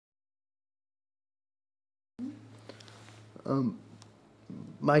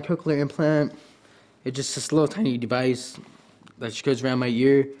My cochlear implant, it's just this little tiny device that just goes around my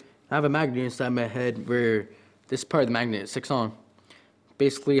ear. I have a magnet inside my head where this part of the magnet sticks on.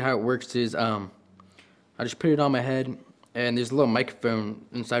 Basically, how it works is I just put it on my head, and there's a little microphone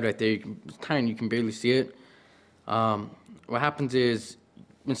inside right there. It's tiny, you can barely see it. What happens is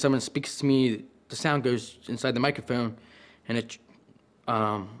when someone speaks to me, the sound goes inside the microphone, and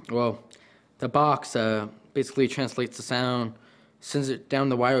well, the box basically translates the sound, sends it down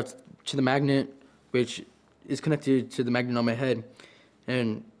the wire to the magnet, which is connected to the magnet on my head,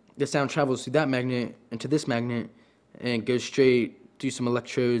 and the sound travels through that magnet into this magnet, and goes straight through some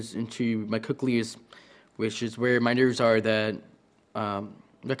electrodes into my cochlears, which is where my nerves are that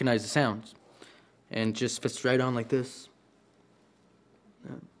recognize the sounds, and just fits right on like this.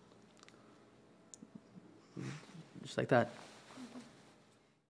 Yeah. Just like that.